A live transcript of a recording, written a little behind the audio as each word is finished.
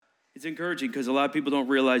It's encouraging because a lot of people don't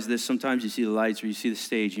realize this. Sometimes you see the lights or you see the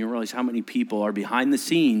stage and you don't realize how many people are behind the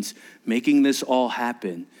scenes making this all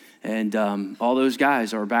happen. And all those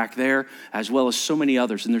guys are back there, as well as so many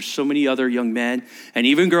others. And there's so many other young men and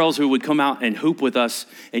even girls who would come out and hoop with us.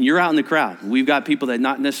 And you're out in the crowd. We've got people that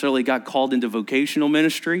not necessarily got called into vocational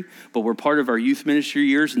ministry, but were part of our youth ministry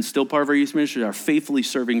years and still part of our youth ministry, are faithfully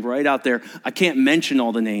serving right out there. I can't mention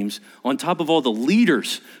all the names. On top of all the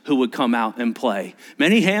leaders who would come out and play.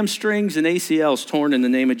 Many hamstrings and ACLs torn in the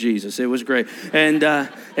name of Jesus. It was great.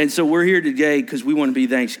 And so we're here today because we want to be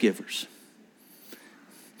ThanksGivers.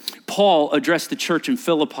 Paul addressed the church in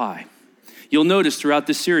Philippi. You'll notice throughout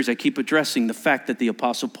this series, I keep addressing the fact that the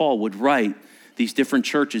Apostle Paul would write these different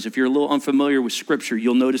churches. If you're a little unfamiliar with Scripture,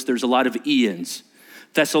 you'll notice there's a lot of Ians,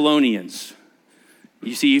 Thessalonians,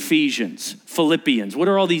 you see Ephesians, Philippians. What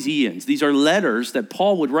are all these Ians? These are letters that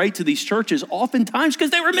Paul would write to these churches oftentimes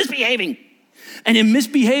because they were misbehaving. And in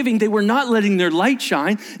misbehaving, they were not letting their light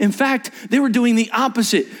shine. In fact, they were doing the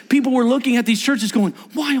opposite. People were looking at these churches going,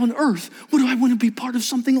 why on earth would I want to be part of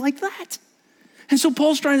something like that? And so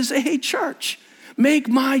Paul's trying to say, hey, church, make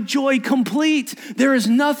my joy complete. There is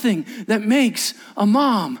nothing that makes a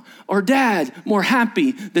mom or dad more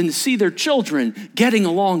happy than to see their children getting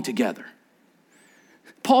along together.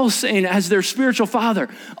 Paul's saying, as their spiritual father,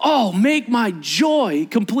 make my joy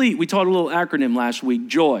complete. We taught a little acronym last week,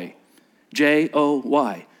 JOY.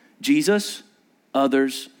 J-O-Y. Jesus,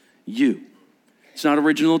 others, you. It's not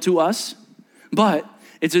original to us, but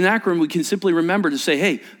it's an acronym we can simply remember to say,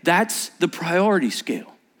 hey, that's the priority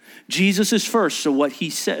scale. Jesus is first, so what he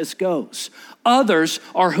says goes. Others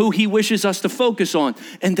are who he wishes us to focus on,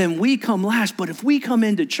 and then we come last. But if we come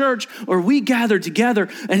into church or we gather together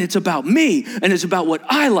and it's about me and it's about what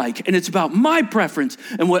I like and it's about my preference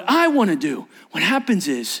and what I want to do, what happens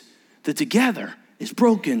is the together is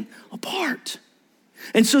broken apart.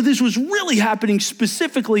 And so this was really happening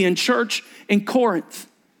specifically in church in Corinth.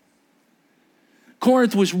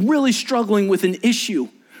 Corinth was really struggling with an issue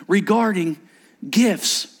regarding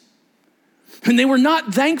gifts. And they were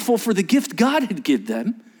not thankful for the gift God had given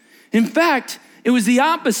them. In fact, it was the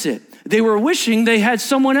opposite. They were wishing they had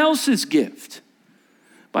someone else's gift.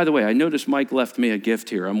 By the way, I noticed Mike left me a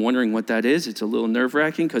gift here. I'm wondering what that is. It's a little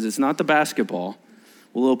nerve-wracking because it's not the basketball.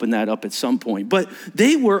 We'll open that up at some point. But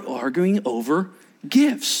they were arguing over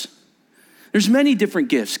gifts. There's many different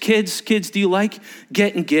gifts. Kids, do you like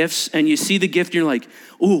getting gifts? And you see the gift and you're like,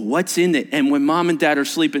 ooh, what's in it? And when mom and dad are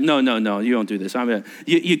sleeping, no, you don't do this.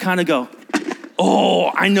 You kind of go,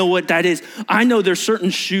 oh, I know what that is. I know there's certain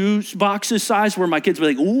shoes boxes size where my kids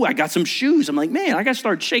will be like, ooh, I got some shoes. I'm like, man, I got to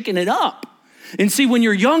start shaking it up. And see, when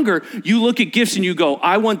you're younger, you look at gifts and you go,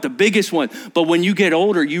 I want the biggest one. But when you get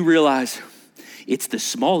older, you realize it's the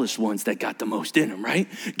smallest ones that got the most in them, right?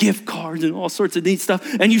 Gift cards and all sorts of neat stuff.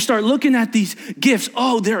 And you start looking at these gifts.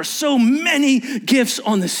 Oh, there are so many gifts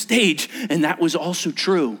on the stage. And that was also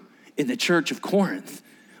true in the church of Corinth.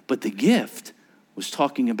 But the gift was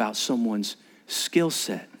talking about someone's skill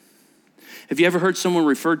set. Have you ever heard someone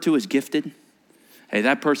referred to as gifted? Hey,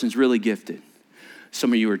 that person's really gifted.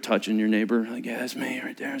 Some of you are touching your neighbor, like, yeah, that's me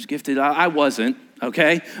right there. I was gifted. I wasn't,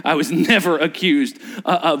 okay? I was never accused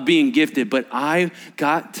of being gifted, but I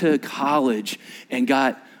got to college and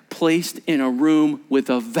got placed in a room with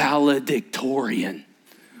a valedictorian.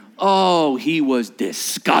 Oh, he was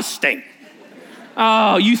disgusting.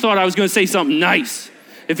 Oh, you thought I was going to say something nice.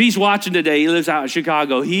 If he's watching today, he lives out in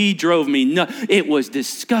Chicago, he drove me nuts. It was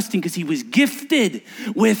disgusting because he was gifted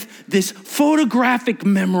with this photographic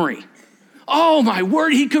memory. Oh, my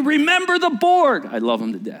word, he could remember the board. I love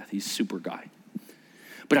him to death. He's a super guy.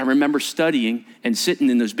 But I remember studying and sitting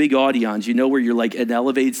in those big audions, you know, where you're like an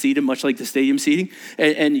elevated seating, much like the stadium seating,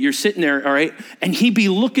 and you're sitting there, all right, and he'd be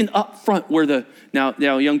looking up front where now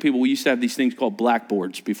young people, we used to have these things called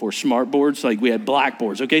blackboards before smart boards, like we had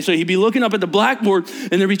blackboards, okay? So he'd be looking up at the blackboard,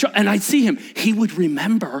 and I'd see him. He would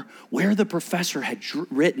remember where the professor had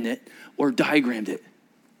written it or diagrammed it.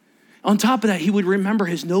 On top of that, he would remember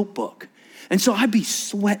his notebook. And so I'd be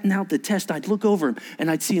sweating out the test. I'd look over him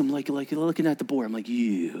and I'd see him like looking at the board. I'm like,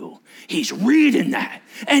 he's reading that.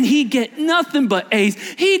 And he'd get nothing but A's.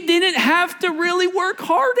 He didn't have to really work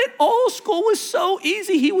hard at all. School was so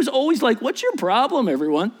easy. He was always like, what's your problem,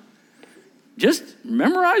 everyone? Just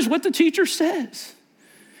memorize what the teacher says.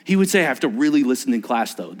 He would say, I have to really listen in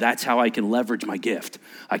class, though. That's how I can leverage my gift.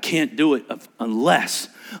 I can't do it unless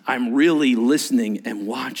I'm really listening and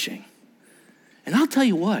watching. And I'll tell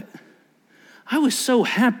you what. I was so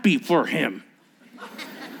happy for him.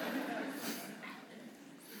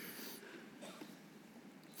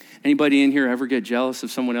 Anybody in here ever get jealous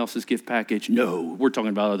of someone else's gift package? No, we're talking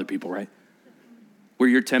about other people, right? where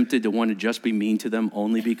you're tempted to want to just be mean to them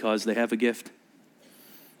only because they have a gift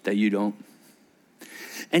that you don't?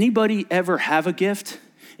 Anybody ever have a gift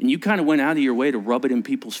and you kind of went out of your way to rub it in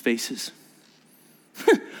people's faces?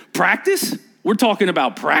 Practice? We're talking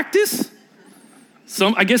about practice?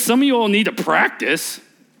 I guess some of you all need to practice.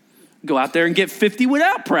 Go out there and get 50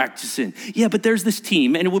 without practicing. Yeah, but there's this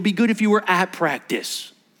team, and it would be good if you were at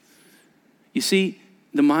practice. You see,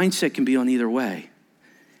 the mindset can be on either way.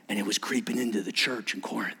 And it was creeping into the church in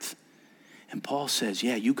Corinth. And Paul says,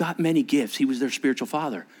 yeah, you got many gifts. He was their spiritual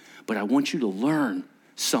father. But I want you to learn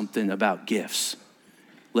something about gifts.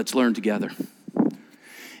 Let's learn together.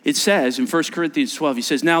 It says in 1 Corinthians 12, he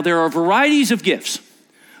says, now there are varieties of gifts,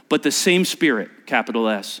 but the same Spirit, capital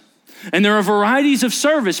S. And there are varieties of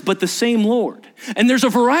service, but the same Lord. And there's a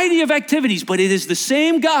variety of activities, but it is the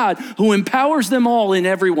same God who empowers them all in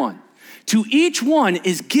everyone. To each one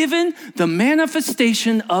is given the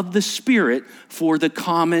manifestation of the Spirit for the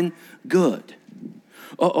common good.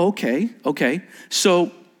 Okay.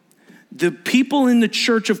 So the people in the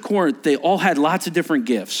church of Corinth, they all had lots of different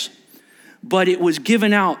gifts, but it was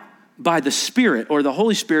given out by the Spirit or the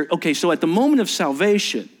Holy Spirit. Okay, so at the moment of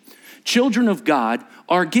salvation, children of God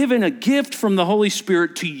are given a gift from the Holy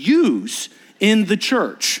Spirit to use in the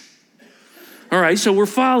church. All right, so we're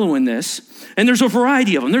following this. And there's a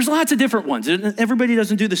variety of them. There's lots of different ones. Everybody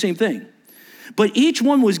doesn't do the same thing. But each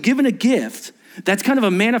one was given a gift that's kind of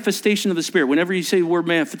a manifestation of the Spirit. Whenever you say the word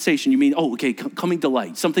manifestation, you mean, coming to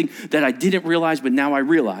light. Something that I didn't realize, but now I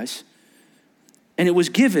realize. And it was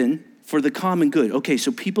given for the common good. Okay,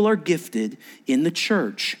 so people are gifted in the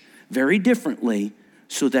church very differently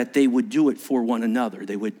so that they would do it for one another.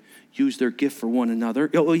 They would use their gift for one another.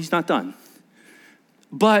 Oh, he's not done.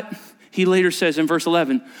 But he later says in verse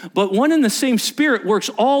 11, but one and the same Spirit works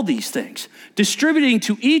all these things, distributing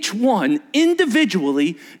to each one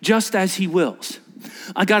individually just as he wills.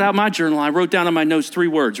 I got out my journal. I wrote down on my notes 3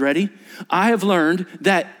 words. Ready? I have learned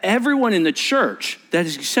that everyone in the church that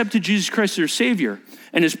has accepted Jesus Christ as their Savior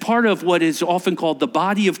and is part of what is often called the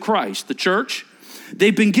body of Christ, the church,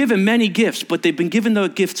 they've been given many gifts, but they've been given the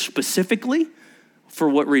gift specifically for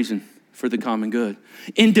what reason? For the common good.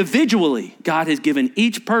 Individually, God has given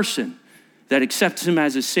each person that accepts him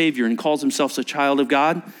as his Savior and calls himself a child of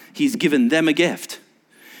God, he's given them a gift.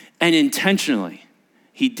 And intentionally,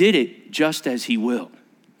 he did it just as he willed.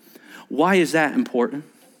 Why is that important?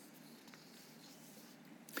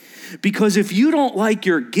 Because if you don't like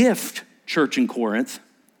your gift, church in Corinth,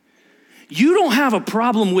 you don't have a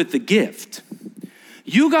problem with the gift.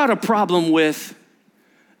 You got a problem with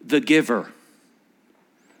the giver.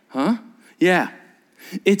 Huh? Yeah.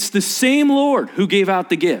 It's the same Lord who gave out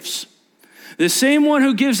the gifts. The same one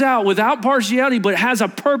who gives out without partiality, but has a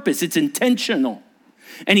purpose. It's intentional.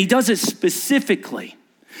 And he does it specifically.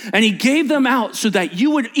 And he gave them out so that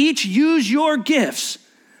you would each use your gifts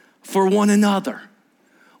for one another.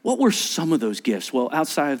 What were some of those gifts? Well,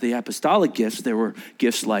 outside of the apostolic gifts, there were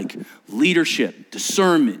gifts like leadership,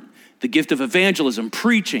 discernment, the gift of evangelism,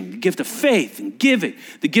 preaching, the gift of faith and giving,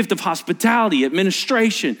 the gift of hospitality,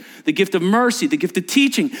 administration, the gift of mercy, the gift of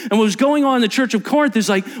teaching. And what was going on in the church of Corinth is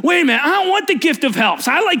like, wait a minute, I don't want the gift of helps.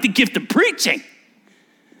 I like the gift of preaching.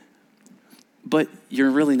 But you're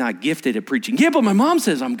really not gifted at preaching. Yeah, but my mom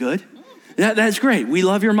says I'm good. That's great. We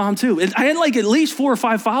love your mom too. I had like at least 4 or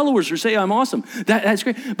 5 followers who say I'm awesome. That's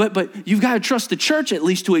great. But you've got to trust the church at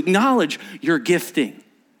least to acknowledge your gifting.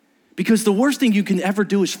 Because the worst thing you can ever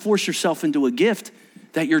do is force yourself into a gift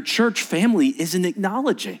that your church family isn't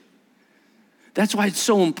acknowledging. That's why it's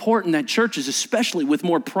so important that churches, especially with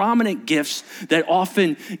more prominent gifts that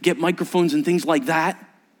often get microphones and things like that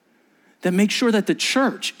make sure that the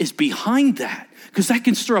church is behind that, because that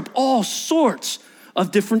can stir up all sorts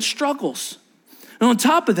of different struggles. And on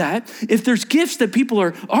top of that, if there's gifts that people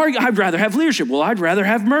are I'd rather have leadership. Well, I'd rather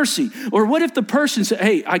have mercy. Or what if the person said,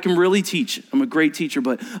 hey, I can really teach. I'm a great teacher,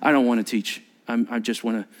 but I don't want to teach. I just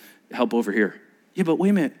want to help over here. Yeah, but wait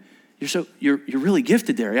a minute. You're really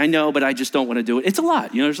gifted there. I know, but I just don't want to do it. It's a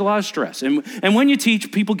lot. There's a lot of stress. And when you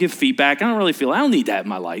teach, people give feedback. I don't need that in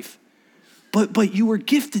my life. But you were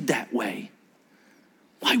gifted that way.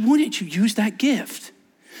 Why wouldn't you use that gift?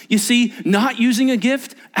 You see, not using a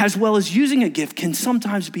gift as well as using a gift can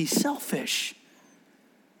sometimes be selfish.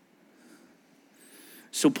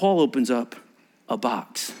 So Paul opens up a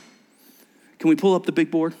box. Can we pull up the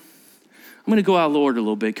big board? I'm going to go out of order a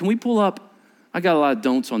little bit. Can we pull up? I got a lot of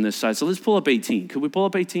don'ts on this side, so let's pull up 18. Could we pull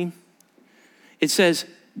up 18? It says,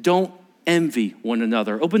 don't envy one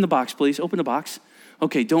another. Open the box, please. Open the box.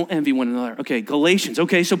 Okay, don't envy one another. Okay, Galatians.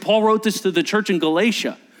 Okay, so Paul wrote this to the church in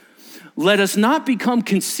Galatia. Let us not become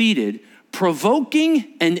conceited,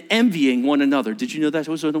 provoking and envying one another. Did you know that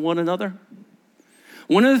was one another?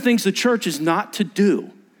 One of the things the church is not to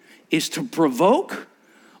do is to provoke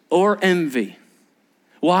or envy.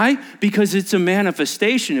 Why? Because it's a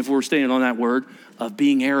manifestation, if we're staying on that word, of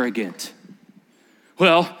being arrogant.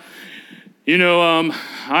 Well,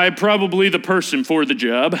 I'm probably the person for the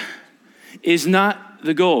job is not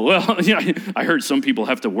the goal. Well, I heard some people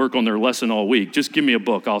have to work on their lesson all week. Just give me a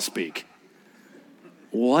book, I'll speak.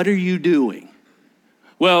 What are you doing?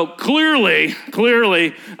 Well, clearly,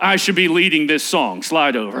 I should be leading this song.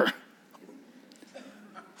 Slide over.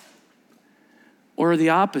 Or the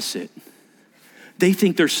opposite. They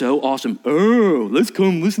think they're so awesome. Oh, let's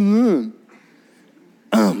come listen to them.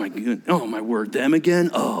 Oh my goodness. Oh my word, them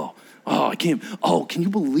again? Oh, I can't. Oh, can you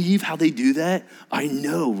believe how they do that? I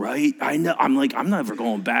know, right? I know. I'm never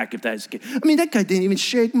going back if that's. I mean, that guy didn't even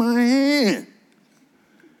shake my hand.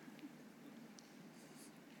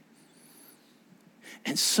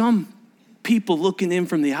 And some people looking in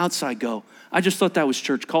from the outside go, I just thought that was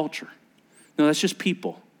church culture. No, that's just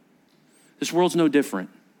people. This world's no different.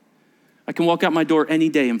 I can walk out my door any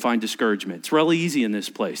day and find discouragement. It's really easy in this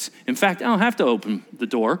place. In fact, I don't have to open the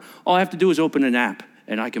door. All I have to do is open an app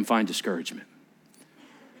and I can find discouragement.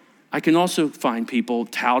 I can also find people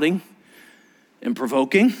touting and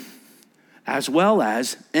provoking, as well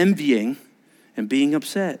as envying and being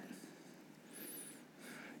upset.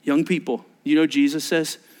 Young people, Jesus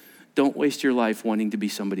says, don't waste your life wanting to be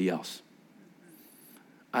somebody else.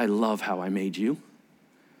 I love how I made you,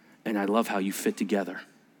 and I love how you fit together.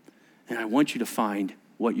 And I want you to find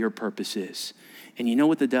what your purpose is. And you know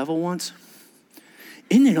what the devil wants?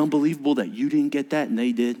 Isn't it unbelievable that you didn't get that and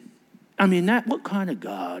they did? I mean, what kind of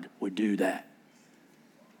God would do that?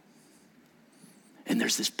 And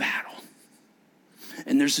there's this battle.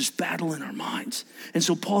 And there's this battle in our minds. And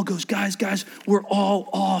so Paul goes, guys, we're all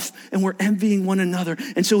off and we're envying one another.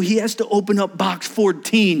 And so he has to open up box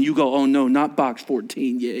 14. You go, oh no, not box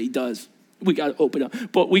 14. Yeah, he does. We got to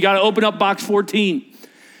open up box 14.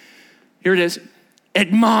 Here it is.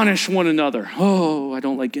 Admonish one another. Oh, I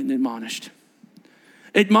don't like getting admonished.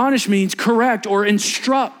 Admonish means correct or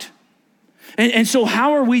instruct. And so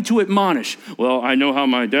how are we to admonish? Well, I know how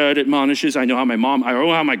my dad admonishes. I know how my mom, I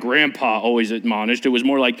know how my grandpa always admonished. It was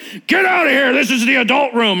more like, get out of here. This is the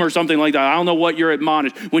adult room or something like that. I don't know what you're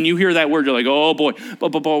admonished. When you hear that word, you're like, oh boy.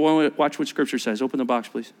 But watch what scripture says. Open the box,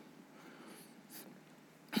 please.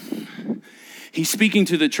 He's speaking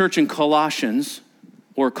to the church in Colossians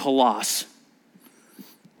or Colossus.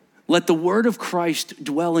 Let the word of Christ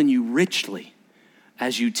dwell in you richly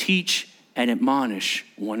as you teach and admonish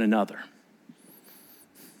one another.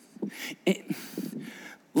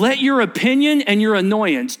 Let your opinion and your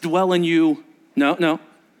annoyance dwell in you. No.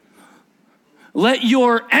 Let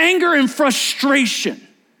your anger and frustration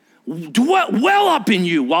well up in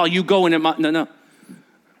you while you go and admonish. No.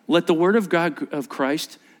 Let the word of God, of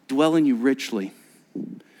Christ, dwell in you richly.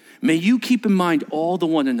 May you keep in mind all the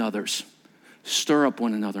one another's. Stir up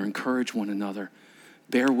one another, encourage one another,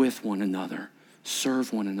 bear with one another,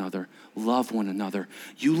 serve one another, love one another.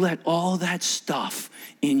 You let all that stuff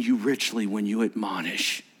in you richly when you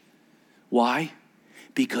admonish. Why?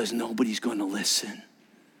 Because nobody's going to listen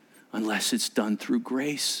unless it's done through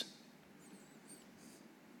grace.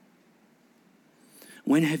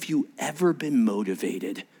 When have you ever been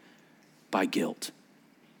motivated by guilt?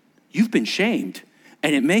 You've been shamed,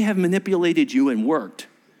 and it may have manipulated you and worked.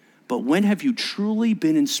 But when have you truly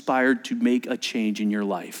been inspired to make a change in your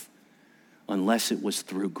life? Unless it was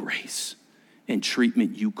through grace and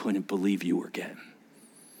treatment you couldn't believe you were getting.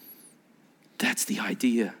 That's the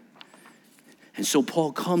idea. And so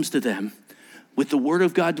Paul comes to them with the word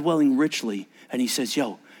of God dwelling richly, and he says,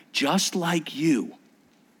 just like you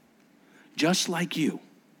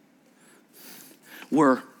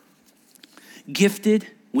were gifted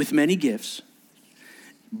with many gifts,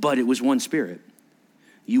 but it was one Spirit.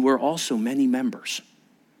 You were also many members,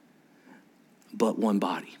 but one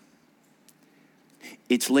body.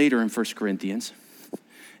 It's later in 1 Corinthians,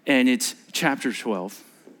 and it's chapter 12,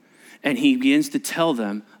 and he begins to tell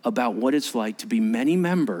them about what it's like to be many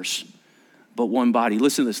members, but one body.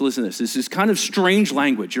 Listen to this. This is kind of strange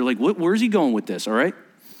language. You're like, where's he going with this, all right?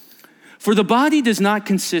 For the body does not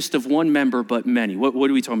consist of one member, but many. What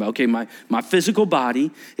are we talking about? Okay, my physical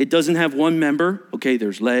body, it doesn't have one member. Okay,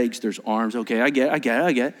 there's legs, there's arms. Okay, I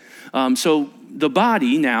get. So the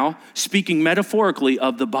body now, speaking metaphorically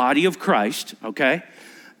of the body of Christ, okay?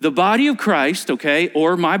 The body of Christ, okay,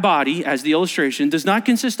 or my body as the illustration, does not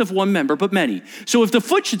consist of one member, but many. So if the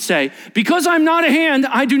foot should say, because I'm not a hand,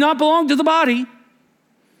 I do not belong to the body,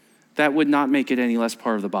 that would not make it any less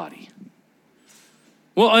part of the body.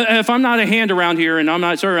 Well, if I'm not a hand around here and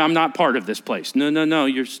I'm not part of this place. No,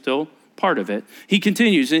 you're still part of it. He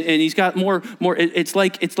continues, and he's got more. It's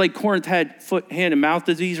like Corinth had foot, hand, and mouth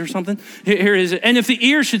disease or something. Here it is. And if the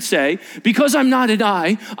ear should say, because I'm not an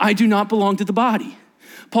eye, I do not belong to the body.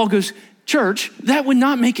 Paul goes, church, that would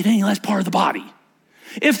not make it any less part of the body.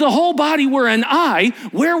 If the whole body were an eye,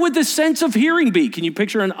 where would the sense of hearing be? Can you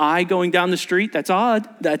picture an eye going down the street? That's odd.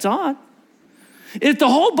 If the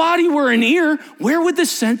whole body were an ear, where would the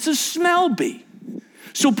sense of smell be?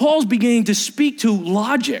 So Paul's beginning to speak to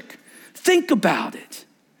logic. Think about it.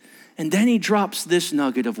 And then he drops this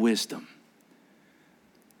nugget of wisdom.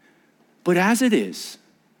 But as it is,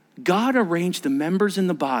 God arranged the members in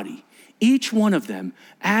the body, each one of them,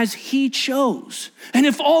 as he chose. And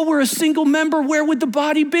if all were a single member, where would the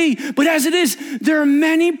body be? But as it is, there are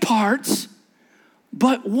many parts,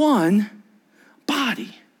 but one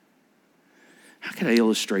body. How can I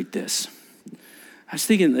illustrate this? I was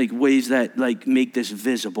thinking like ways that like make this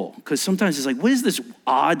visible. Because sometimes it's like, what is this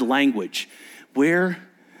odd language? Where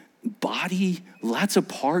body, lots of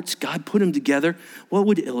parts, God put them together. What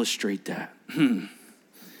would illustrate that?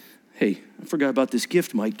 Hey, I forgot about this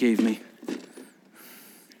gift Mike gave me.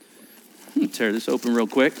 Let me tear this open real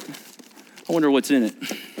quick. I wonder what's in it.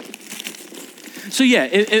 So yeah,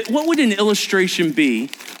 what would an illustration be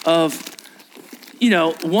of,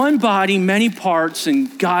 one body, many parts,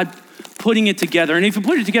 and God putting it together? And if you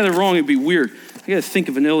put it together wrong, it'd be weird. I got to think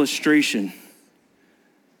of an illustration.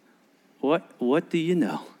 What do you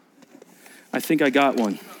know? I think I got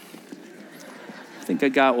one.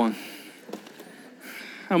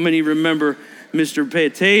 How many remember Mr.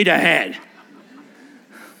 Potato Head?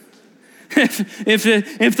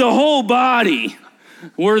 If the whole body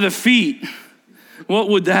were the feet, what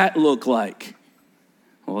would that look like?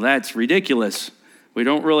 Well, that's ridiculous. We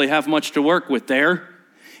don't really have much to work with there.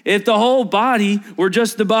 If the whole body were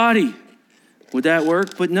just the body, would that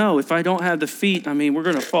work? But no, if I don't have the feet, we're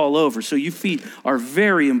going to fall over. So you feet are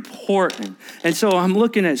very important. And so I'm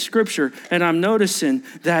looking at scripture and I'm noticing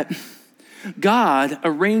that God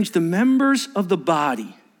arranged the members of the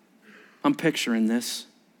body. I'm picturing this.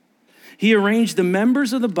 He arranged the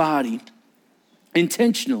members of the body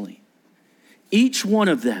intentionally. Each one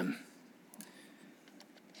of them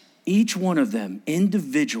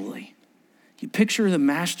individually. You picture the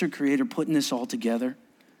master creator putting this all together.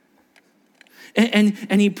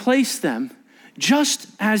 And he placed them just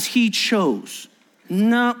as he chose.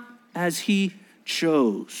 Not as he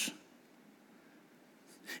chose.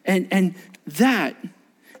 And that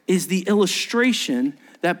is the illustration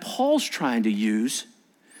that Paul's trying to use.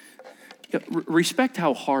 Respect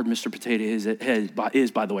how hard Mr. Potato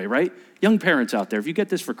is, by the way, right? Young parents out there, if you get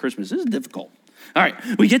this for Christmas, this is difficult. All right,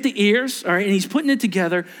 we get the ears, all right, and he's putting it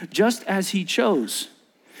together just as he chose.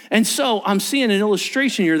 And so I'm seeing an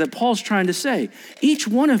illustration here that Paul's trying to say. Each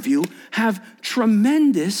one of you have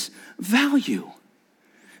tremendous value.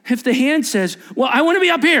 If the hand says, well, I want to be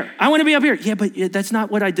up here. Yeah, but that's not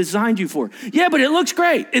what I designed you for. Yeah, but it looks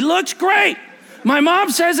great. My mom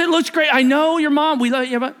says it looks great. I know your mom. We love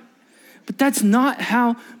you, but that's not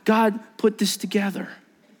how God put this together.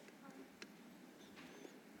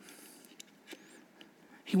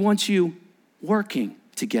 He wants you working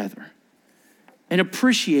together and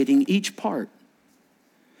appreciating each part.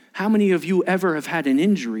 How many of you ever have had an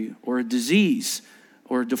injury or a disease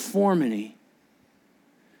or a deformity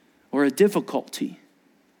or a difficulty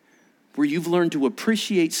where you've learned to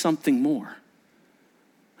appreciate something more,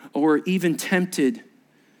 or even tempted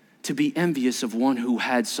to be envious of one who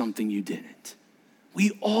had something you didn't?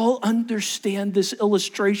 We all understand this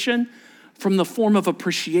illustration from the form of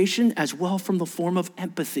appreciation as well from the form of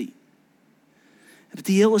empathy. But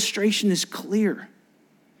the illustration is clear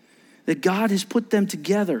that God has put them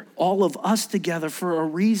together, all of us together, for a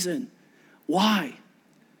reason. Why?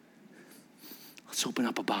 Let's open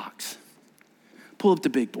up a box. Pull up the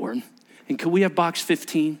big board. And can we have box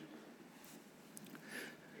 15?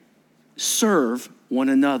 Serve one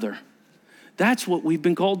another. That's what we've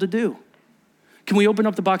been called to do. Can we open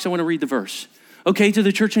up the box? I want to read the verse. Okay, to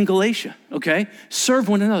the church in Galatia, okay? Serve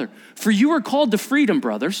one another. For you are called to freedom,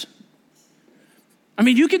 brothers.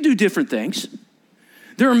 You can do different things.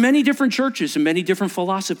 There are many different churches and many different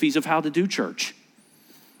philosophies of how to do church.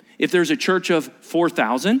 If there's a church of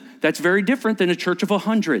 4,000, that's very different than a church of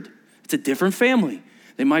 100. It's a different family.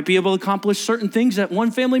 They might be able to accomplish certain things that one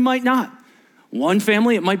family might not. One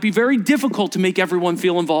family, it might be very difficult to make everyone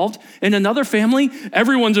feel involved. In another family,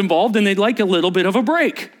 everyone's involved and they'd like a little bit of a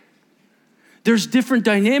break. There's different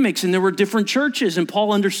dynamics, and there were different churches, and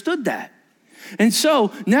Paul understood that. And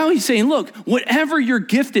so now he's saying, look, whatever you're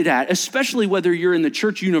gifted at, especially whether you're in the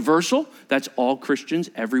church universal, that's all Christians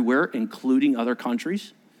everywhere, including other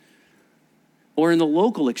countries, or in the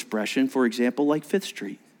local expression, for example, like Fifth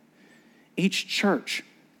Street. Each church,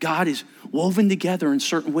 God is woven together in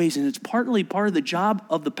certain ways, and it's partly part of the job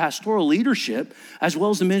of the pastoral leadership, as well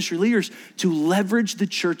as the ministry leaders, to leverage the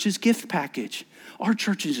church's gift package. Our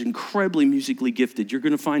church is incredibly musically gifted. You're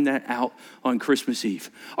going to find that out on Christmas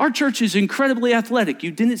Eve. Our church is incredibly athletic.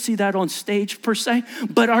 You didn't see that on stage per se,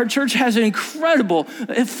 but our church has an incredible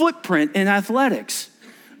footprint in athletics.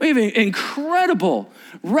 We have incredible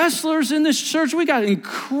wrestlers in this church. We got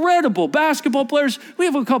incredible basketball players. We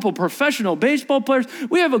have a couple professional baseball players.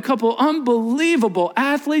 We have a couple unbelievable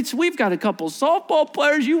athletes. We've got a couple softball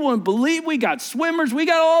players. You wouldn't believe. We got swimmers. We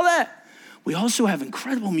got all that. We also have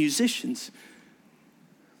incredible musicians.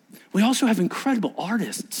 We also have incredible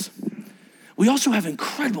artists. We also have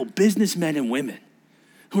incredible businessmen and women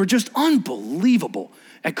who are just unbelievable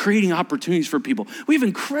at creating opportunities for people. We have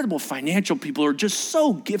incredible financial people who are just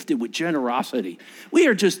so gifted with generosity. We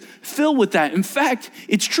are just filled with that. In fact,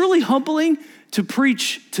 it's truly humbling to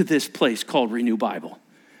preach to this place called Renew Bible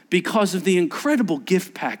because of the incredible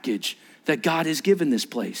gift package that God has given this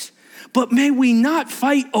place. But may we not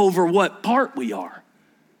fight over what part we are,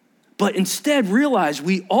 but instead realize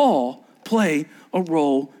we all play a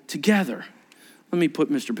role together. Let me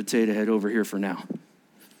put Mr. Potato Head over here for now.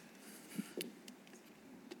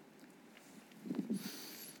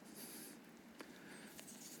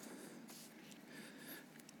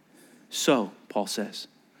 So, Paul says,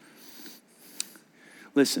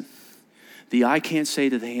 listen, the eye can't say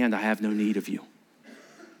to the hand, I have no need of you.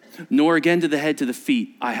 Nor again to the head, to the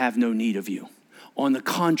feet, I have no need of you. On the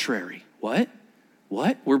contrary, what?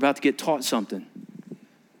 We're about to get taught something.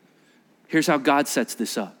 Here's how God sets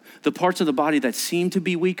this up. The parts of the body that seem to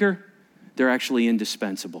be weaker, they're actually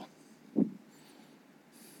indispensable.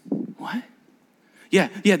 What? Yeah,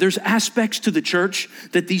 there's aspects to the church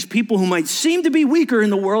that these people who might seem to be weaker in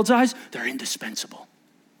the world's eyes, they're indispensable.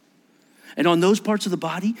 And on those parts of the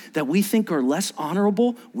body that we think are less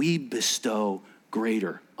honorable, we bestow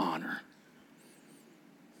greater honor.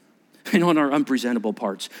 And on our unpresentable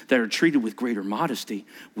parts that are treated with greater modesty,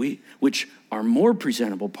 which our more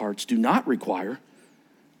presentable parts do not require,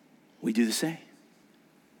 we do the same.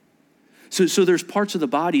 So there's parts of the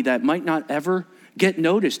body that might not ever get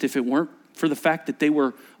noticed if it weren't for the fact that they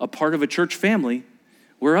were a part of a church family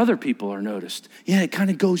where other people are noticed. Yeah, it kind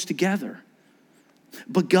of goes together.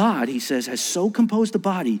 But God, he says, has so composed the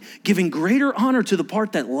body, giving greater honor to the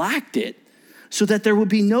part that lacked it, so that there would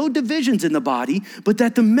be no divisions in the body, but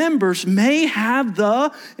that the members may have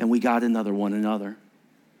and we got another one another.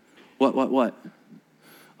 What?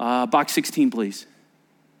 Box 16, please.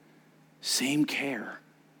 Same care.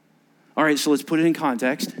 All right, so let's put it in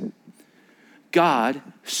context. God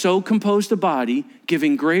so composed the body,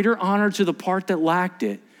 giving greater honor to the part that lacked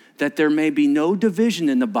it, that there may be no division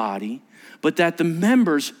in the body, but that the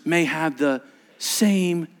members may have the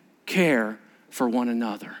same care for one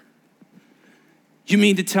another. You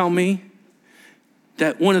mean to tell me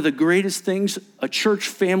that one of the greatest things a church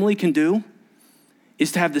family can do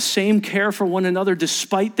is to have the same care for one another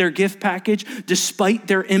despite their gift package, despite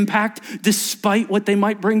their impact, despite what they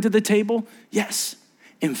might bring to the table? Yes.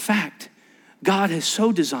 In fact, God has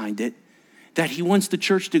so designed it that he wants the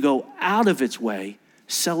church to go out of its way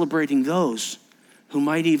celebrating those who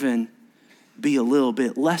might even be a little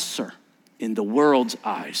bit lesser in the world's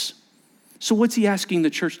eyes. So what's he asking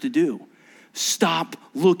the church to do? Stop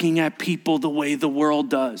looking at people the way the world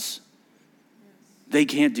does. They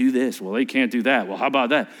can't do this. Well, they can't do that. Well, how about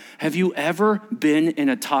that? Have you ever been in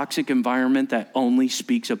a toxic environment that only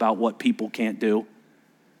speaks about what people can't do?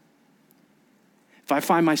 If I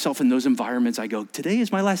find myself in those environments, I go, today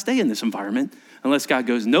is my last day in this environment. Unless God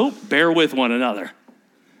goes, nope, bear with one another.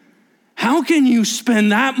 How can you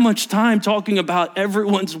spend that much time talking about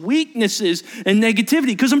everyone's weaknesses and negativity?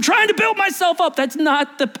 Because I'm trying to build myself up. That's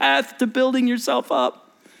not the path to building yourself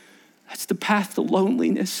up. That's the path to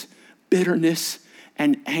loneliness, bitterness,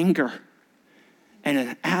 and anger, and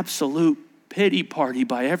an absolute pity party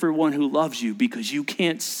by everyone who loves you because you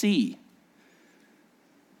can't see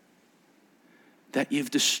that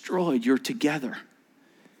you've destroyed your together.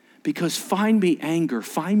 Because find me anger,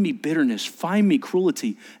 find me bitterness, find me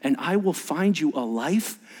cruelty, and I will find you a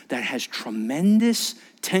life that has tremendous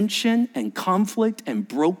tension and conflict and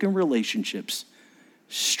broken relationships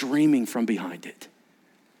streaming from behind it.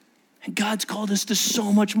 And God's called us to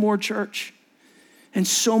so much more, church. And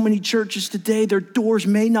so many churches today, their doors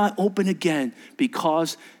may not open again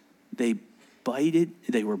because they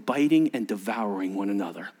were biting and devouring one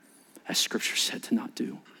another as Scripture said to not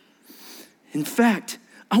do. In fact,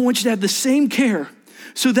 I want you to have the same care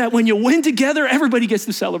so that when you win together, everybody gets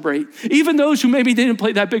to celebrate, even those who maybe didn't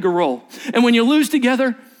play that big a role. And when you lose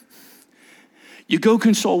together, you go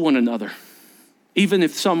console one another, even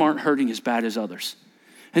if some aren't hurting as bad as others.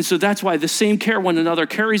 And so that's why the same care one another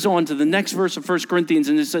carries on to the next verse of 1 Corinthians,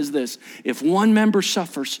 and it says this: if one member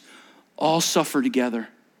suffers, all suffer together.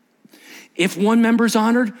 If one member is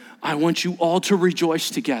honored, I want you all to rejoice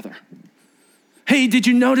together. Hey, did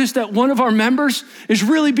you notice that one of our members is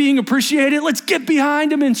really being appreciated? Let's get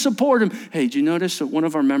behind him and support him. Hey, did you notice that one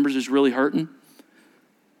of our members is really hurting?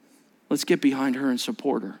 Let's get behind her and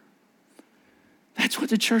support her. That's what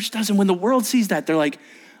the church does. And when the world sees that, they're like,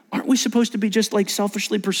 aren't we supposed to be just like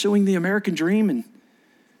selfishly pursuing the American dream and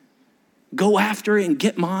go after it and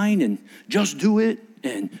get mine and just do it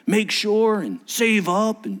and make sure and save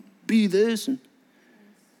up and be this? And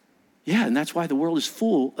yeah, and that's why the world is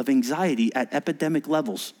full of anxiety at epidemic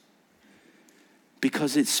levels,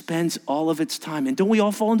 because it spends all of its time. And don't we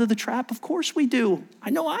all fall into the trap? Of course we do. I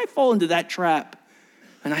know I fall into that trap.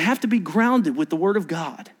 And I have to be grounded with the Word of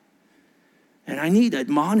God. And I need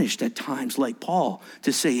admonished at times, like Paul,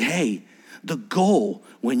 to say, hey, the goal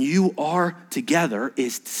when you are together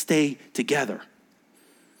is to stay together.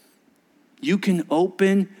 You can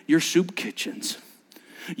open your soup kitchens.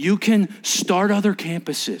 You can start other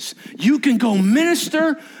campuses. You can go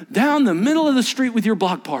minister down the middle of the street with your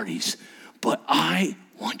block parties. But I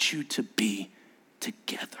want you to be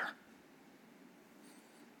together.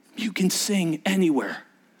 You can sing anywhere.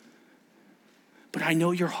 But I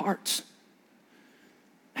know your hearts.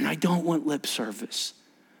 And I don't want lip service.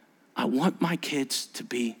 I want my kids to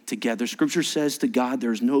be together. Scripture says to God,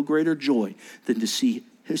 there's no greater joy than to see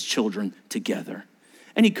his children together.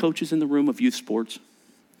 Any coaches in the room of youth sports?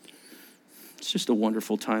 It's just a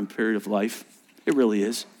wonderful time period of life. It really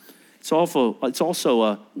is. It's also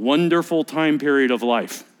a wonderful time period of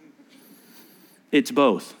life. It's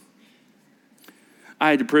both.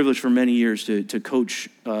 I had the privilege for many years to coach,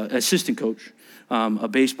 assistant coach, a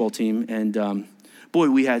baseball team. And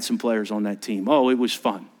boy, we had some players on that team. Oh, it was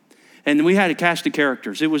fun. And we had a cast of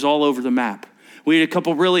characters. It was all over the map. We had a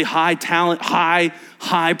couple really high talent, high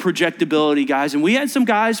projectability guys. And we had some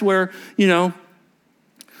guys where,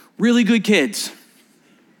 really good kids.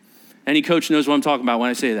 Any coach knows what I'm talking about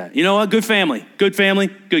when I say that. You know what? Good family, good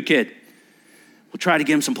kid. We'll try to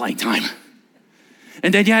give them some playing time.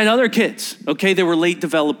 And then you had other kids, okay? They were late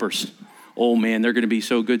developers. Oh man, they're gonna be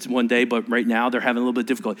so good one day, but right now they're having a little bit of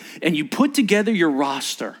difficulty. And you put together your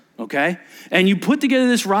roster, okay? And you put together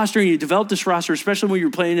this roster and you develop this roster, especially when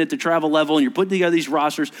you're playing at the travel level, and you're putting together these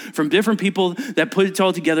rosters from different people that put it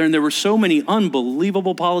all together. And there were so many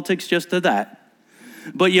unbelievable politics just to that.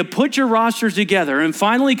 But you put your rosters together and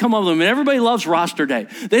finally come up with them. And everybody loves roster day.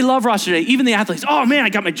 They love roster day. Even the athletes. Oh man, I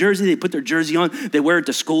got my jersey. They put their jersey on. They wear it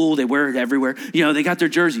to school. They wear it everywhere. They got their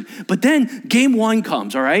jersey. But then game one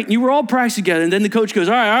comes, all right? And you were all practicing together. And then the coach goes,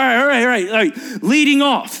 all right. Leading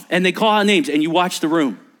off. And they call out names. And you watch the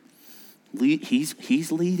room.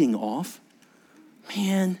 He's leading off.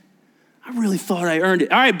 Man, I really thought I earned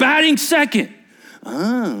it. All right, batting second.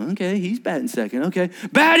 Oh, okay, he's batting second, okay.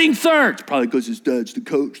 Batting third, probably because his dad's the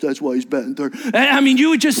coach, that's why he's batting third. And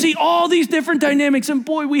you would just see all these different dynamics, and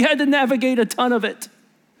boy, we had to navigate a ton of it.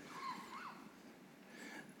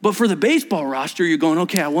 But for the baseball roster, you're going,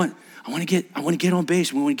 okay, I want to get on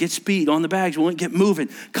base. We want to get speed on the bags. We want to get moving.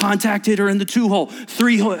 Contact hitter in the 2-hole,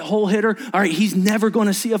 3-hole hitter. All right, he's never going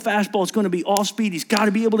to see a fastball. It's going to be all speed. He's got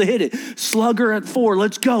to be able to hit it. Slugger at 4.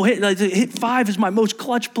 Let's go. Hit 5 is my most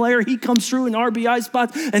clutch player. He comes through in RBI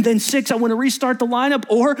spots. And then 6, I want to restart the lineup.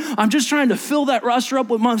 Or I'm just trying to fill that roster up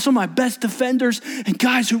with some of my best defenders and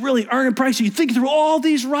guys who really earn a price. So you think through all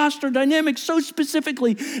these roster dynamics so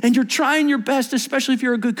specifically, and you're trying your best, especially if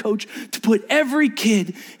you're a good coach, to put every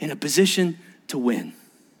kid in a position to win.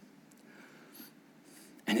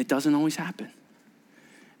 And it doesn't always happen.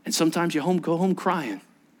 And sometimes you go home crying.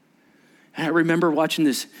 And I remember watching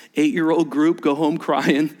this 8-year-old group go home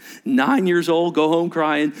crying, 9 years old go home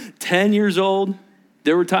crying, 10 years old.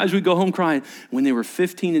 There were times we'd go home crying. When they were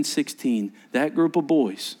 15 and 16, that group of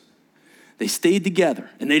boys, they stayed together.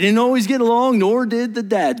 And they didn't always get along, nor did the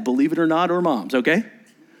dads, believe it or not, or moms, okay?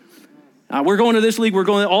 We're going to this league. We're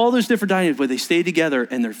going to all those different dynamics, but they stayed together.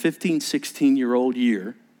 In their 15, 16-year-old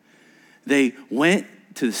year, they went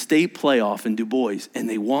to the state playoff in Du Bois, and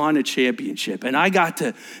they won a championship. And I got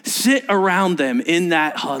to sit around them in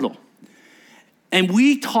that huddle. And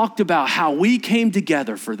we talked about how we came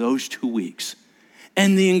together for those 2 weeks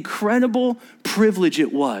and the incredible privilege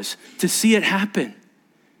it was to see it happen.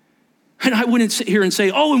 And I wouldn't sit here and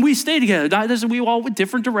say, oh, and we stay together. We all went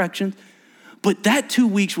different directions. But that 2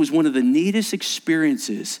 weeks was one of the neatest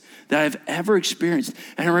experiences that I've ever experienced.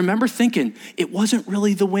 And I remember thinking, it wasn't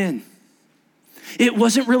really the win. It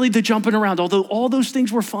wasn't really the jumping around, although all those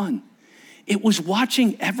things were fun. It was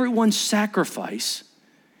watching everyone sacrifice,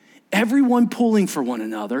 everyone pulling for one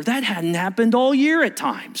another. That hadn't happened all year at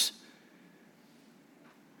times.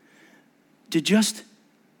 To just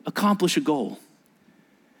accomplish a goal.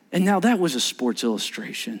 And now that was a sports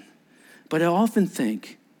illustration. But I often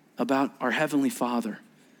think about our Heavenly Father.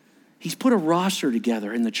 He's put a roster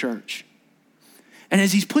together in the church. And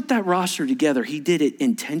as he's put that roster together, he did it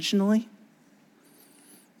intentionally,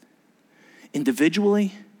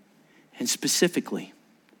 individually, and specifically.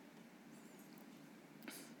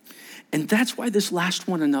 And that's why this last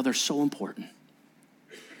one another is so important.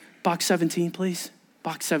 Box 17, please.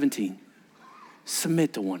 Box 17.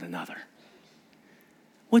 Submit to one another.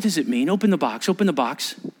 What does it mean? Open the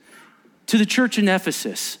box. To the church in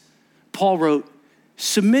Ephesus, Paul wrote,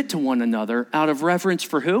 submit to one another out of reverence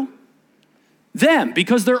for who? Them,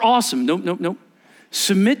 because they're awesome. Nope.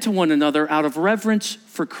 Submit to one another out of reverence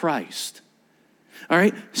for Christ. All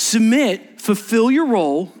right? Submit, fulfill your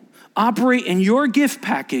role, operate in your gift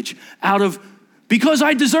package out of, because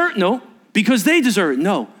I deserve, no, because they deserve it,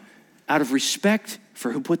 no, out of respect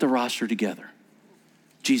for who put the roster together,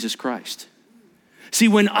 Jesus Christ. See,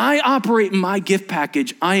 when I operate in my gift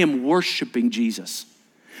package, I am worshiping Jesus.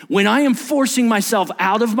 When I am forcing myself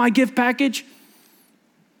out of my gift package,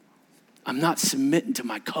 I'm not submitting to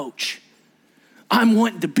my coach. I'm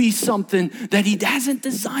wanting to be something that he hasn't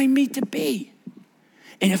designed me to be.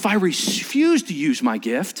 And if I refuse to use my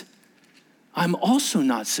gift, I'm also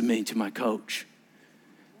not submitting to my coach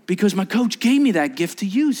because my coach gave me that gift to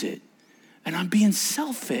use it. And I'm being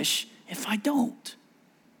selfish if I don't.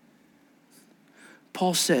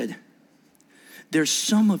 Paul said, there's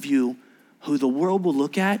some of you who the world will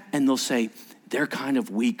look at and they'll say, they're kind of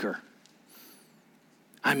weaker.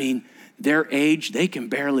 I mean, their age, they can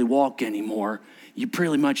barely walk anymore. You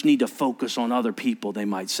pretty much need to focus on other people, they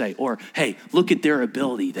might say. Or, hey, look at their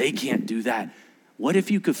ability. They can't do that. What if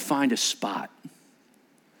you could find a spot?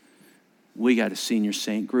 We got a senior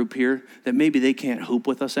saint group here that maybe they can't hoop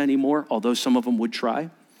with us anymore, although some of them would try.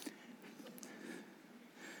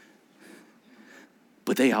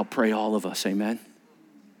 But they outpray all of us, amen?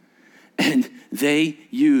 And they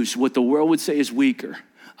use what the world would say is weaker.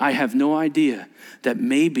 I have no idea that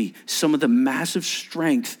maybe some of the massive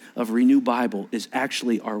strength of Renew Bible is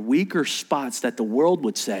actually our weaker spots that the world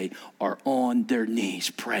would say are on their knees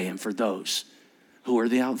praying for those who are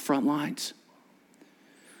the out front lines.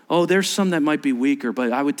 Oh, there's some that might be weaker,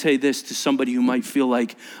 but I would say this to somebody who might feel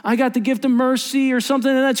like, I got the gift of mercy or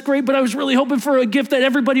something, and that's great, but I was really hoping for a gift that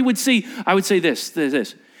everybody would see. I would say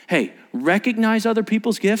this. Hey, recognize other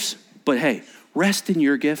people's gifts, but hey, rest in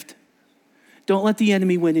your gift. Don't let the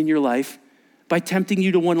enemy win in your life by tempting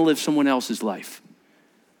you to want to live someone else's life.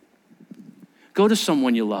 Go to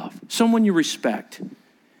someone you love, someone you respect,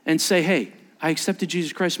 and say, hey, I accepted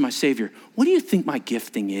Jesus Christ as my Savior. What do you think my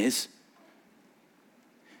gifting is?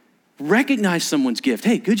 Recognize someone's gift.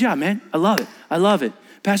 Hey, good job, man. I love it.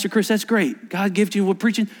 Pastor Chris, that's great. God gifted you with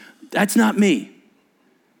preaching. That's not me.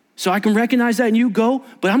 So I can recognize that and you go,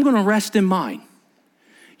 but I'm going to rest in mine.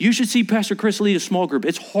 You should see Pastor Chris lead a small group.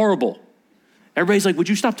 It's horrible. Everybody's like, would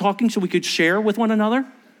you stop talking so we could share with one another?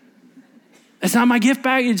 That's not my gift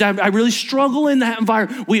baggage. I really struggle in that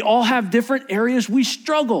environment. We all have different areas we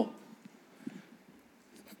struggle.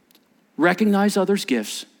 Recognize others'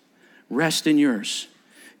 gifts. Rest in yours.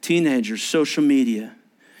 Teenagers, social media.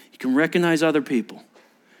 You can recognize other people,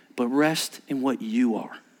 but rest in what you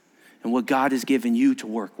are and what God has given you to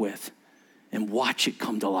work with and watch it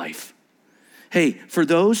come to life. Hey, for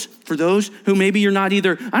those who maybe you're not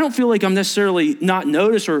either, I don't feel like I'm necessarily not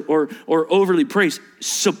noticed or overly praised.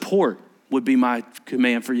 Support would be my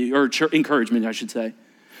command for you, or encouragement, I should say.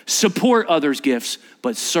 Support others' gifts,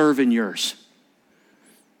 but serve in yours.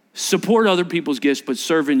 Support other people's gifts, but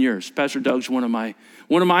serve in yours. Pastor Doug's one of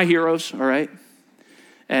my heroes, all right?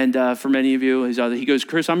 And for many of you, he goes,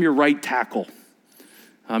 Chris, I'm your right tackle.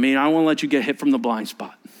 I mean, I won't let you get hit from the blind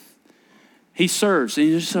spot. He serves,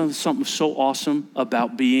 and there's something so awesome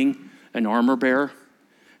about being an armor bearer.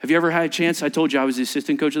 Have you ever had a chance? I told you I was the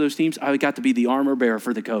assistant coach of those teams. I got to be the armor bearer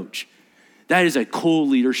for the coach. That is a cool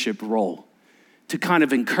leadership role, to kind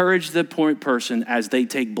of encourage the point person as they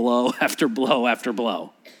take blow after blow after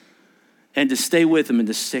blow, and to stay with them and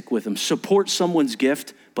to stick with them. Support someone's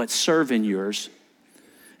gift, but serve in yours.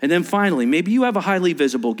 And then finally, maybe you have a highly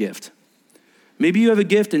visible gift. Maybe you have a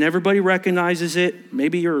gift and everybody recognizes it.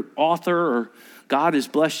 Maybe you're an author or God has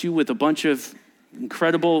blessed you with a bunch of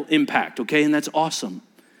incredible impact, okay? And that's awesome.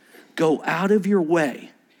 Go out of your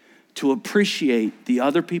way to appreciate the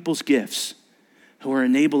other people's gifts who are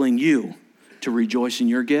enabling you to rejoice in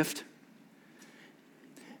your gift.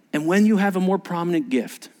 And when you have a more prominent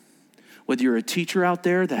gift, whether you're a teacher out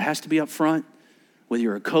there that has to be up front, whether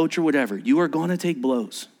you're a coach or whatever, you are going to take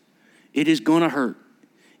blows. It is going to hurt.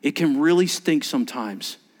 It can really stink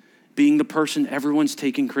sometimes being the person everyone's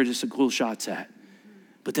taking critical shots at.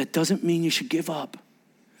 But that doesn't mean you should give up.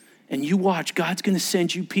 And you watch, God's going to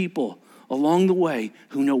send you people along the way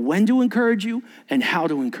who know when to encourage you and how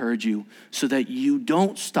to encourage you so that you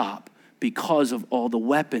don't stop because of all the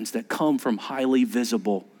weapons that come from highly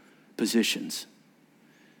visible positions.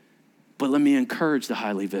 But let me encourage the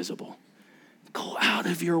highly visible. Go out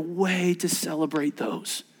of your way to celebrate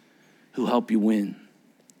those who help you win.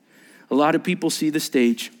 A lot of people see the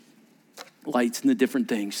stage, lights and the different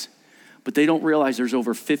things, but they don't realize there's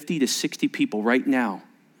over 50 to 60 people right now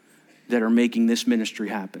that are making this ministry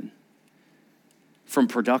happen. From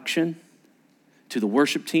production to the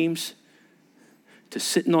worship teams to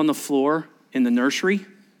sitting on the floor in the nursery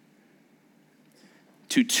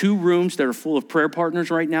to 2 rooms that are full of prayer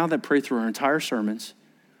partners right now that pray through our entire sermons,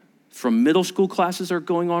 from middle school classes that are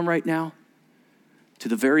going on right now to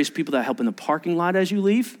the various people that help in the parking lot as you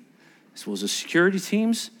leave, as well as the security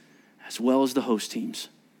teams, as well as the host teams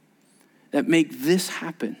that make this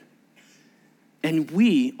happen. And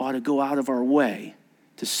we ought to go out of our way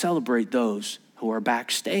to celebrate those who are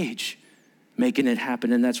backstage making it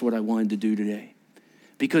happen. And that's what I wanted to do today.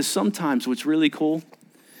 Because sometimes what's really cool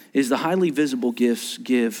is the highly visible gifts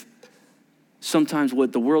give sometimes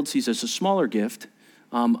what the world sees as a smaller gift,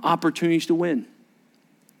 opportunities to win.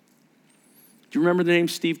 Do you remember the name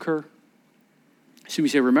Steve Kerr? So you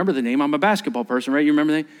say, remember the name? I'm a basketball person, right? You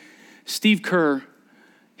remember the name? Steve Kerr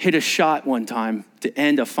hit a shot one time to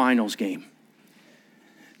end a finals game.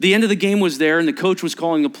 The end of the game was there, and the coach was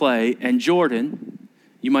calling the play, and Jordan,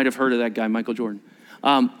 you might have heard of that guy, Michael Jordan,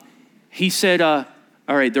 he said, all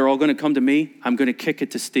right, they're all going to come to me. I'm going to kick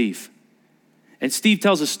it to Steve. And Steve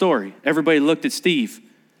tells a story. Everybody looked at Steve,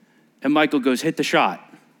 and Michael goes, hit the shot.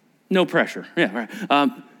 No pressure. Yeah,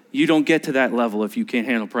 right. You don't get to that level if you can't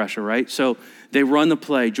handle pressure, right? So they run the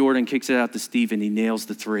play. Jordan kicks it out to Steve, and he nails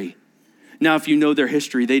the 3. Now, if you know their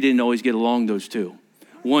history, they didn't always get along, those 2.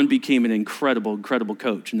 One became an incredible, incredible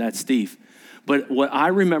coach, and that's Steve. But what I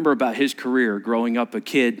remember about his career growing up a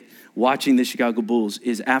kid watching the Chicago Bulls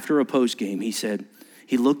is after a post game, he said,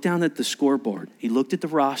 he looked down at the scoreboard. He looked at the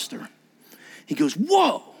roster. He goes,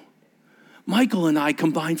 whoa, Michael and I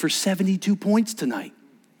combined for 72 points tonight.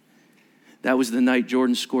 That was the night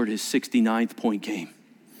Jordan scored his 69th point game.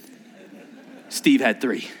 Steve had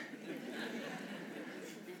 3.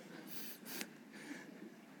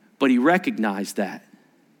 But he recognized that.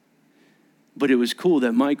 But it was cool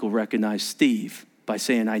that Michael recognized Steve by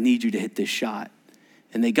saying, I need you to hit this shot.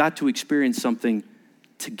 And they got to experience something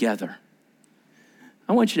together.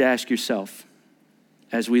 I want you to ask yourself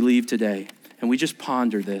as we leave today, and we just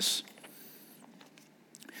ponder this,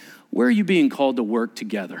 where are you being called to work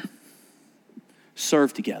together?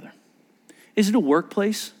 Serve together? Is it a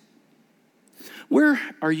workplace? Where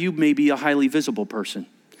are you maybe a highly visible person?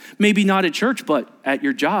 Maybe not at church, but at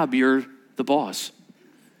your job, you're the boss.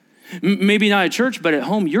 Maybe not at church, but at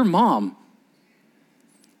home, you're mom.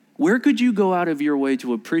 Where could you go out of your way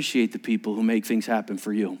to appreciate the people who make things happen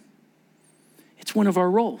for you? It's one of our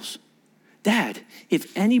roles. Dad,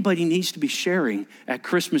 if anybody needs to be sharing at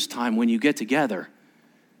Christmas time when you get together,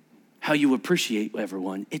 how you appreciate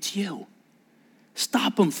everyone, it's you.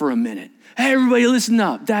 Stop them for a minute. Hey, everybody, listen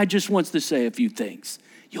up. Dad just wants to say a few things.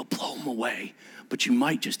 You'll blow them away, but you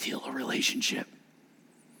might just heal a relationship.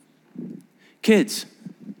 Kids,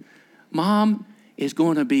 mom is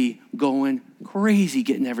going to be going crazy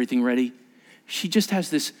getting everything ready. She just has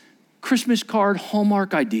this Christmas card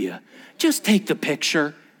Hallmark idea. Just take the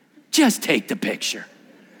picture. Just take the picture.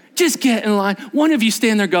 Just get in line. One of you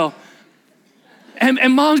stand there, go, and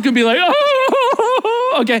mom's going to be like,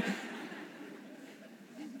 oh, okay.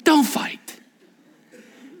 Don't fight.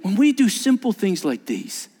 When we do simple things like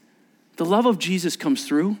these, the love of Jesus comes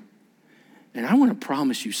through, and I want to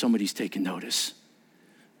promise you somebody's taking notice.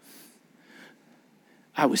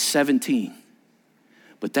 I was 17,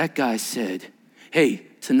 but that guy said, hey,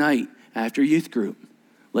 tonight after youth group,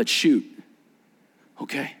 let's shoot,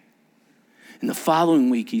 okay? And the following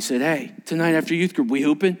week he said, hey, tonight after youth group, we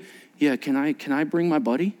hooping? Yeah, can I bring my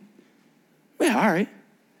buddy? Yeah, all right.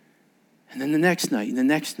 And then the next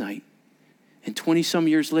night, and 20 some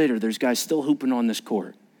years later, there's guys still hooping on this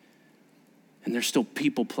court. And there's still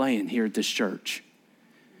people playing here at this church.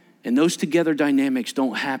 And those together dynamics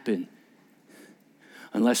don't happen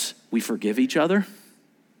unless we forgive each other,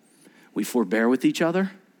 we forbear with each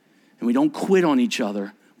other, and we don't quit on each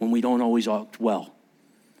other when we don't always act well.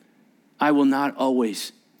 I will not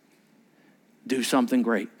always do something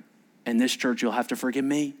great. And this church, you'll have to forgive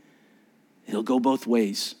me. It'll go both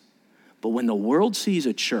ways. But when the world sees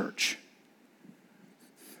a church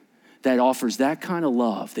that offers that kind of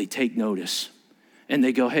love, they take notice. And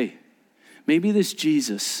they go, hey, maybe this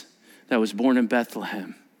Jesus that was born in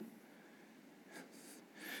Bethlehem,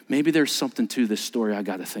 maybe there's something to this story I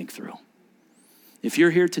got to think through. If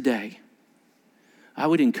you're here today, I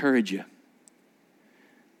would encourage you.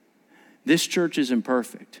 This church isn't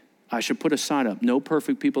perfect. I should put a sign up, no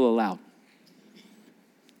perfect people allowed.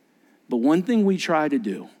 But one thing we try to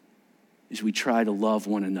do is we try to love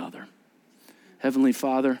one another. Heavenly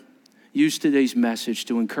Father, use today's message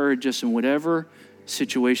to encourage us in whatever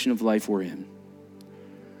situation of life we're in,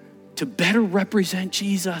 to better represent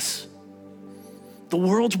Jesus. The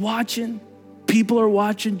world's watching, people are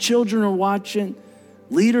watching, children are watching,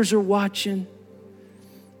 leaders are watching.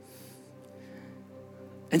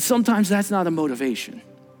 And sometimes that's not a motivation.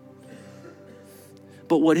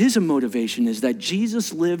 But what is a motivation is that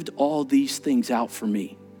Jesus lived all these things out for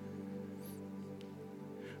me.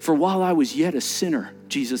 For while I was yet a sinner,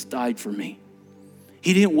 Jesus died for me.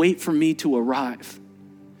 He didn't wait for me to arrive.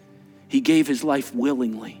 He gave his life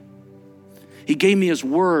willingly. He gave me his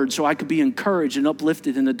word so I could be encouraged and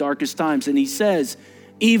uplifted in the darkest times. And he says,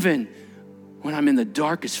 even when I'm in the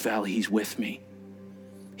darkest valley, he's with me.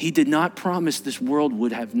 He did not promise this world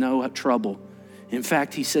would have no trouble. In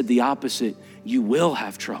fact, he said the opposite. You will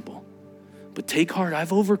have trouble. But take heart,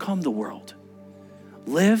 I've overcome the world.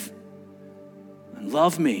 Live and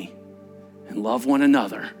love me and love one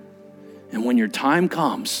another. And when your time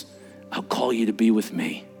comes, I'll call you to be with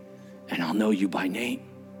me and I'll know you by name.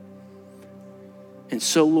 And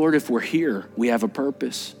so, Lord, if we're here, we have a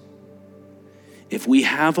purpose. If we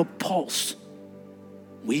have a pulse,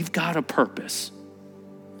 we've got a purpose.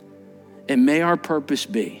 And may our purpose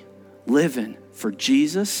be living for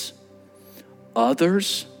Jesus,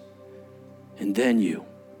 others, and then you.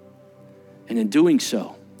 And in doing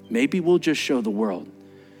so, maybe we'll just show the world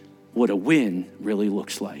what a win really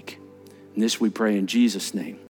looks like. And this we pray in Jesus' name.